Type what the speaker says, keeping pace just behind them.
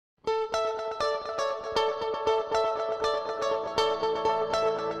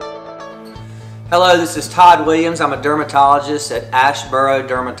Hello, this is Todd Williams. I'm a dermatologist at Ashboro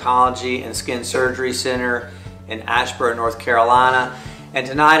Dermatology and Skin Surgery Center in Ashboro, North Carolina. And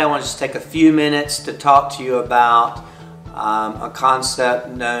tonight I want to just take a few minutes to talk to you about a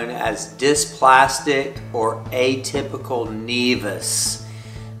concept known as dysplastic or atypical nevus.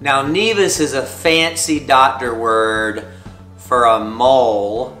 Now, nevus is a fancy doctor word for a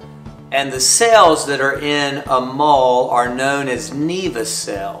mole, and the cells that are in a mole are known as nevus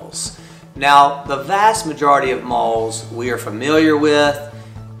cells. Now, the vast majority of moles we are familiar with,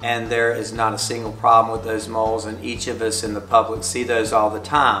 and there is not a single problem with those moles, and each of us in the public see those all the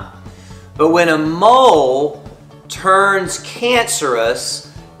time. But when a mole turns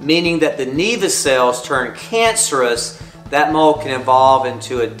cancerous, meaning that the nevus cells turn cancerous, that mole can evolve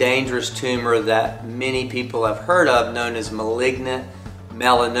into a dangerous tumor that many people have heard of, known as malignant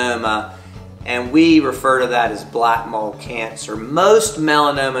melanoma. And we refer to that as black mole cancer. Most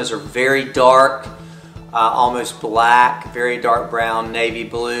melanomas are very dark, almost black, very dark brown, navy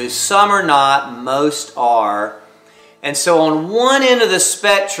blue. Some are not, most are. And so on one end of the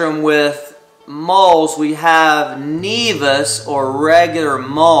spectrum with moles, we have nevus or regular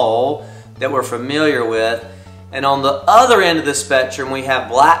mole that we're familiar with. And on the other end of the spectrum, we have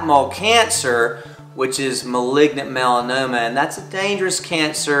black mole cancer, which is malignant melanoma. And that's a dangerous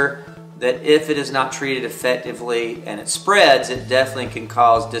cancer that if it is not treated effectively and it spreads, it definitely can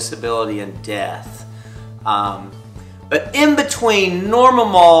cause disability and death. But in between normal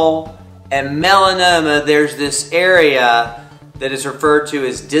mole and melanoma, there's this area that is referred to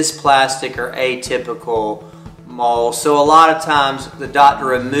as dysplastic or atypical mole. So a lot of times the doctor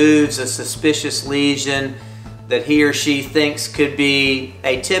removes a suspicious lesion that he or she thinks could be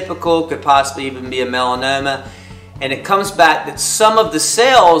atypical, could possibly even be a melanoma. And it comes back that some of the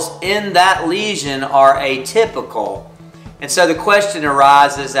cells in that lesion are atypical. And so the question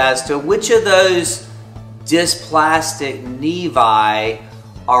arises as to which of those dysplastic nevi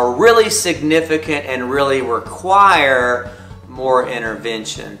are really significant and really require more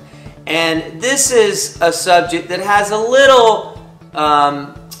intervention. And this is a subject that has a little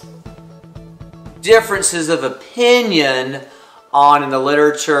differences of opinion on in the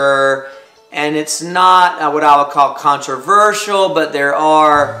literature. And it's not what I would call controversial, but there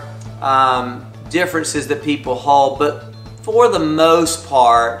are differences that people hold. But for the most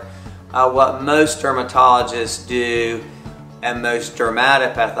part, what most dermatologists do and most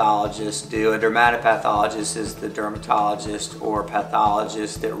dermatopathologists do, a dermatopathologist is the dermatologist or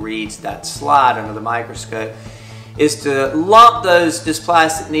pathologist that reads that slide under the microscope, is to lump those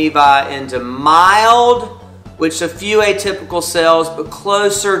dysplastic nevi into mild, which a few atypical cells, but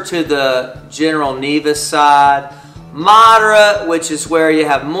closer to the general nevus side. Moderate, which is where you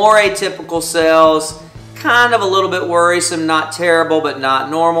have more atypical cells, kind of a little bit worrisome, not terrible, but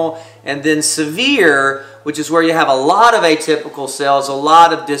not normal. And then severe, which is where you have a lot of atypical cells, a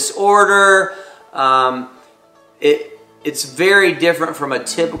lot of disorder. It's very different from a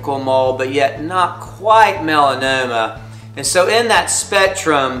typical mole, but yet not quite melanoma. And so in that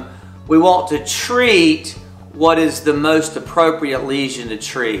spectrum, we want to treat what is the most appropriate lesion to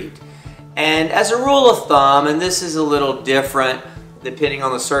treat. And as a rule of thumb, and this is a little different depending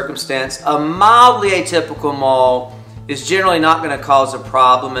on the circumstance, a mildly atypical mole is generally not going to cause a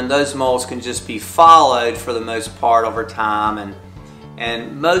problem, and those moles can just be followed for the most part over time,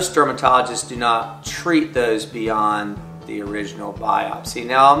 and most dermatologists do not treat those beyond the original biopsy.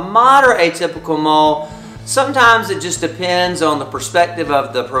 Now, a moderate atypical mole, sometimes it just depends on the perspective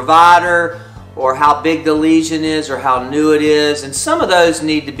of the provider or how big the lesion is or how new it is, and some of those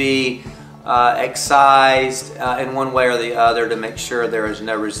need to be excised in one way or the other to make sure there is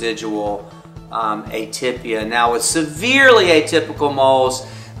no residual atypia. Now, with severely atypical moles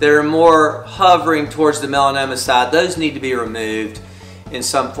that are more hovering towards the melanoma side, those need to be removed in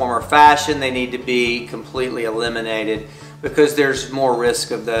some form or fashion. They need to be completely eliminated because there's more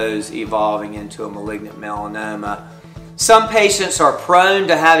risk of those evolving into a malignant melanoma. Some patients are prone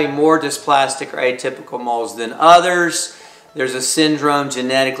to having more dysplastic or atypical moles than others. There's a syndrome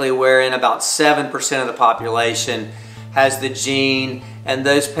genetically wherein about 7% of the population has the gene, and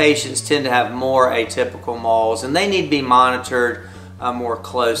those patients tend to have more atypical moles, and they need to be monitored more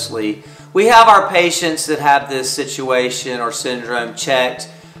closely. We have our patients that have this situation or syndrome checked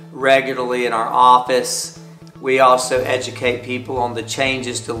regularly in our office. We also educate people on the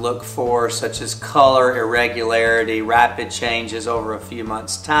changes to look for, such as color, irregularity, rapid changes over a few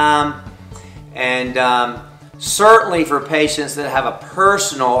months' time. And certainly for patients that have a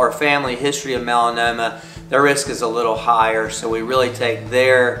personal or family history of melanoma, their risk is a little higher, so we really take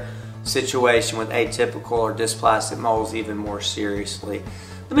their situation with atypical or dysplastic moles even more seriously.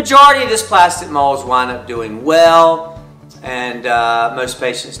 The majority of dysplastic moles wind up doing well, and most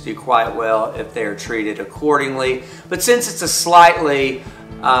patients do quite well if they are treated accordingly. But since it's a slightly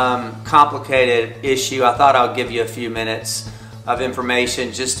complicated issue, I thought I'll give you a few minutes of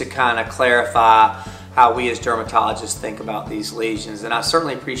information just to kind of clarify how we as dermatologists think about these lesions. And I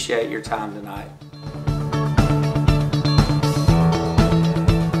certainly appreciate your time tonight.